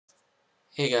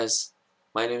Hey guys,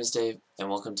 my name is Dave, and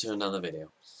welcome to another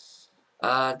video.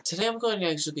 Today I'm going to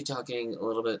actually be talking a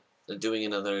little bit, doing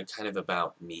another kind of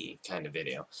about me kind of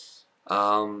video.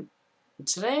 Um,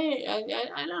 Today,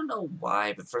 I don't know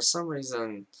why, but for some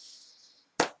reason,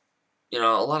 a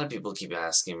lot of people keep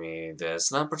asking me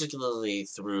this, not particularly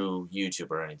through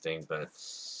YouTube or anything, but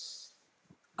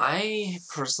I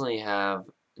personally have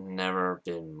never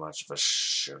been much of a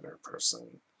sugar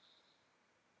person.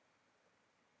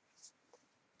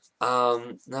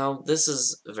 Now this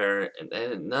is very,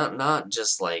 and not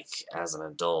just like as an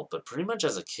adult, but pretty much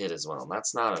as a kid as well.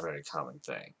 That's not a very common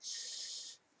thing.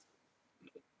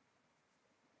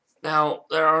 Now,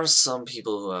 there are some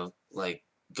people who have, like,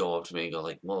 go up to me and go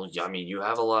like, well, I mean, you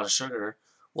have a lot of sugar.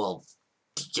 Well,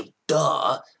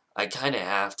 duh. I kind of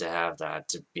have to have that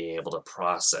to be able to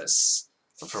process,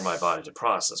 for my body to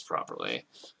process properly.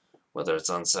 Whether it's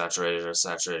unsaturated or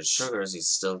saturated sugars, you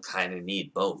still kind of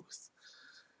need both.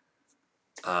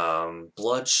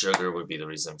 Blood sugar would be the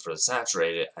reason for the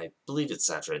saturated. I believe it's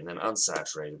saturated, and then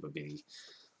unsaturated would be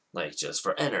like just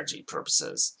for energy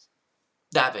purposes.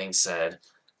 That being said,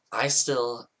 I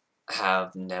still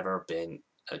have never been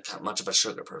much of a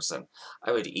sugar person.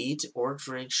 I would eat or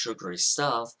drink sugary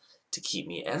stuff to keep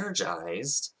me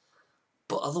energized,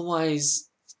 but otherwise,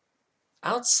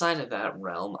 outside of that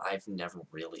realm, I've never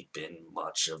really been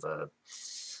much of a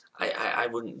I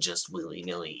wouldn't just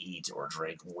willy-nilly eat or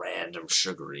drink random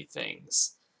sugary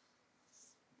things.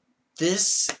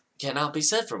 This cannot be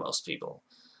said for most people,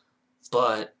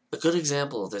 but a good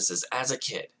example of this is as a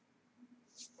kid.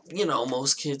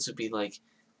 Most kids would be like,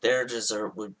 their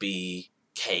dessert would be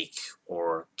cake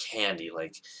or candy,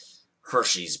 like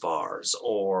Hershey's bars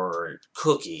or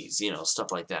cookies,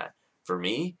 stuff like that. For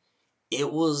me,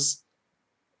 it was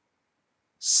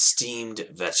steamed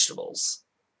vegetables.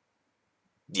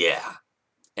 Yeah,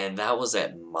 and that was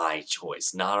at my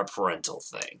choice, not a parental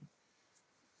thing.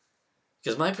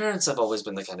 Because my parents have always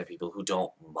been the kind of people who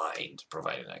don't mind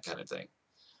providing that kind of thing.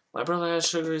 My brother has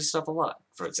sugary stuff a lot,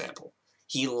 for example.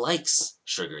 He likes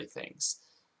sugary things.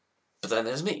 But then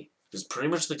there's me, who's pretty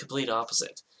much the complete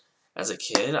opposite. As a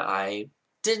kid, I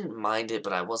didn't mind it,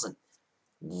 but I wasn't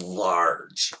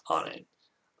large on it.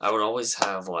 I would always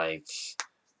have, like,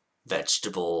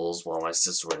 vegetables, while my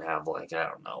sister would have, like, I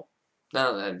don't know.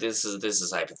 Now, this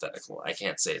is hypothetical. I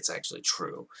can't say it's actually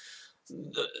true.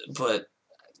 But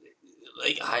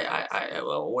like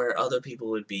well, where other people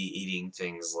would be eating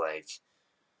things like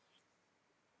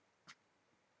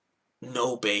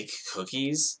no bake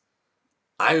cookies,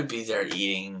 I would be there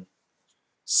eating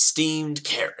steamed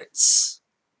carrots.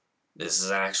 This is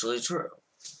actually true.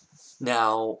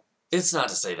 Now, it's not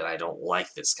to say that I don't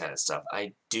like this kind of stuff.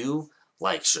 I do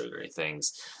like sugary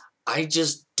things. I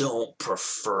just don't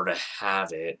prefer to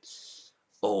have it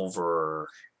over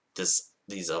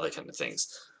these other kind of things.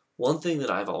 One thing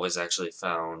that I've always actually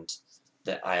found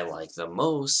that I like the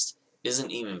most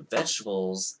isn't even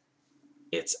vegetables.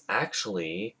 It's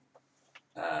actually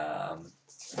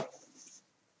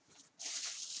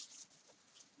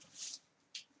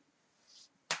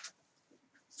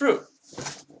fruit.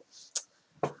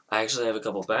 I actually have a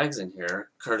couple bags in here,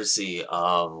 courtesy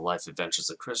of Life Adventures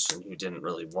of Christian, who didn't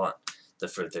really want the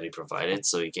fruit that he provided,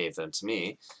 so he gave them to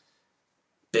me.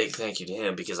 Big thank you to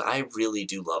him, because I really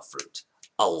do love fruit.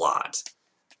 A lot.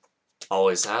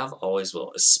 Always have, always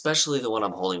will. Especially the one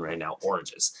I'm holding right now,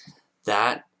 oranges.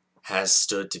 That has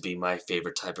stood to be my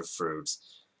favorite type of fruit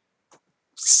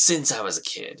since I was a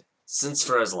kid. Since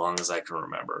for as long as I can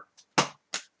remember.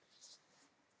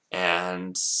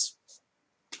 And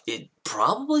it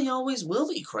probably always will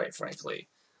be, quite frankly.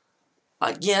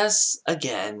 Yes,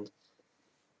 again,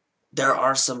 there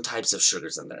are some types of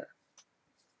sugars in there.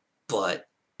 But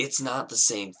it's not the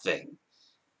same thing.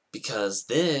 Because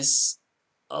this,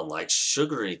 unlike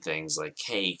sugary things like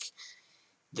cake,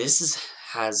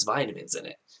 has vitamins in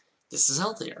it. This is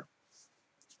healthier.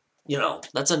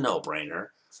 That's a no-brainer.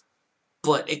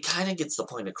 But it kind of gets the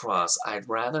point across. I'd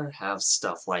rather have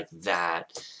stuff like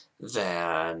that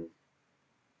than,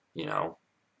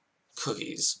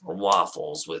 cookies or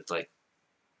waffles with, like,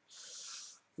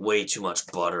 way too much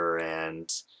butter and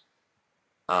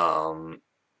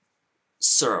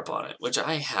syrup on it, which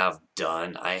I have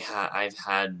done. I've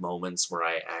had moments where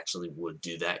I actually would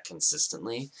do that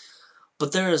consistently,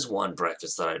 but there is one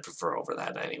breakfast that I prefer over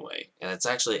that anyway, and it's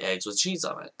actually eggs with cheese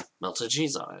on it, melted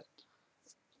cheese on it.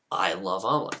 I love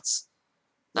omelets.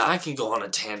 Now, I can go on a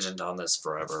tangent on this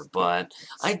forever, but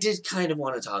I did kind of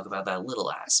want to talk about that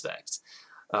little aspect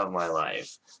of my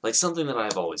life, like something that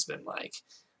I've always been like,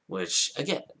 which,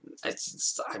 again,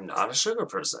 I'm not a sugar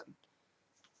person.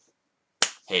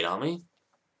 Hate on me?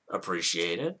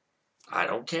 Appreciate it. I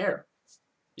don't care.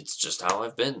 It's just how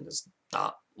I've been. There's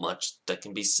not much that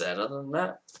can be said other than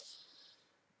that.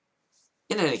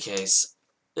 In any case,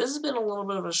 this has been a little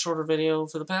bit of a shorter video.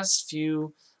 For the past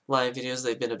few live videos,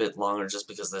 they've been a bit longer just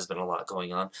because there's been a lot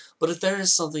going on. But if there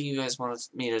is something you guys want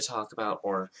me to talk about,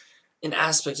 or an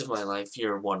aspect of my life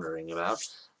you're wondering about,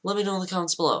 let me know in the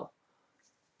comments below.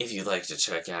 If you'd like to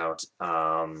check out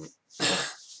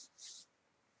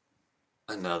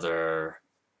another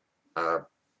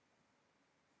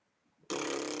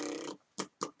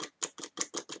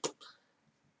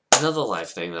another live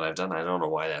thing that I've done, I don't know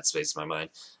why that spaced my mind,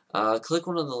 click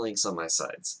one of the links on my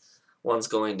sites. One's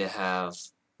going to have,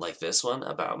 like this one,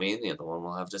 about me, and the other one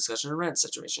will have discussion and rant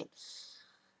situation.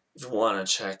 If you want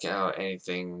to check out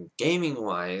anything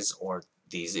gaming-wise, or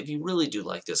these, if you really do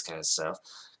like this kind of stuff,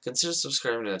 consider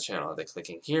subscribing to the channel either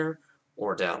clicking here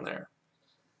or down there.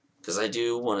 Because I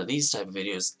do one of these type of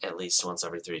videos at least once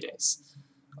every 3 days,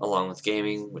 along with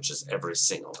gaming, which is every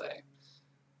single day.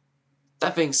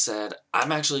 That being said,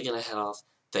 I'm actually going to head off.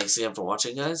 Thanks again for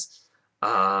watching, guys.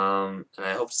 And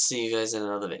I hope to see you guys in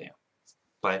another video.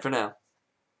 Bye for now.